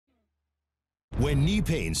When knee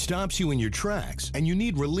pain stops you in your tracks and you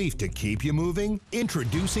need relief to keep you moving,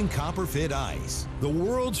 introducing CopperFit Ice, the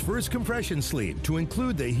world's first compression sleeve to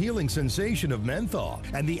include the healing sensation of menthol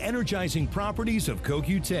and the energizing properties of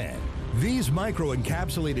CoQ10. These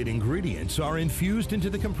micro-encapsulated ingredients are infused into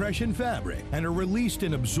the compression fabric and are released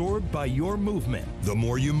and absorbed by your movement. The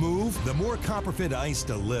more you move, the more CopperFit Ice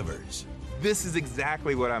delivers. This is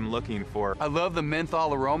exactly what I'm looking for. I love the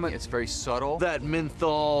menthol aroma. It's very subtle. That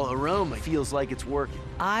menthol aroma feels like it's working.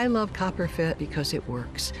 I love CopperFit because it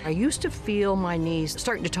works. I used to feel my knees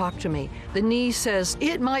starting to talk to me. The knee says,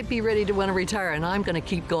 it might be ready to want to retire, and I'm going to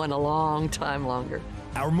keep going a long time longer.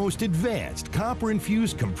 Our most advanced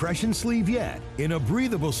copper-infused compression sleeve yet, in a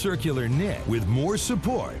breathable circular knit with more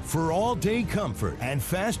support for all-day comfort and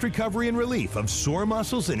fast recovery and relief of sore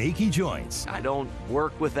muscles and achy joints. I don't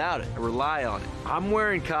work without it. I rely on it. I'm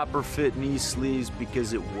wearing CopperFit knee sleeves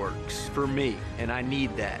because it works for me, and I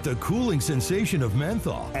need that. The cooling sensation of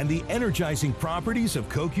menthol and the energizing properties of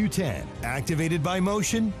CoQ10, activated by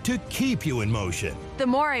motion to keep you in motion. The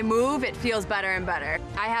more I move, it feels better and better.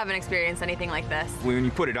 I haven't experienced anything like this. When you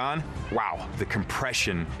put it on, wow, the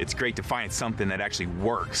compression. It's great to find something that actually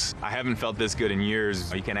works. I haven't felt this good in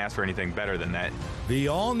years. You can't ask for anything better than that. The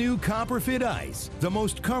all-new CopperFit Ice, the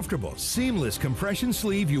most comfortable, seamless compression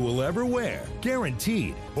sleeve you will ever wear.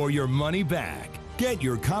 Guaranteed, or your money back. Get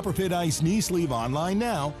your CopperFit Ice knee sleeve online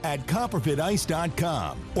now at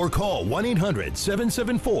copperfitice.com or call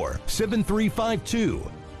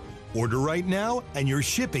 1-800-774-7352. Order right now and your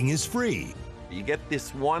shipping is free. You get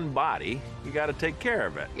this one body, you got to take care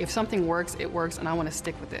of it. If something works, it works, and I want to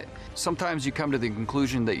stick with it. Sometimes you come to the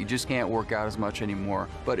conclusion that you just can't work out as much anymore.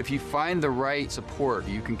 But if you find the right support,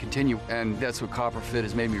 you can continue, and that's what CopperFit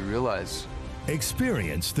has made me realize.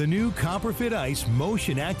 Experience the new CopperFit Ice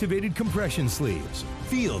motion-activated compression sleeves.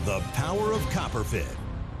 Feel the power of CopperFit.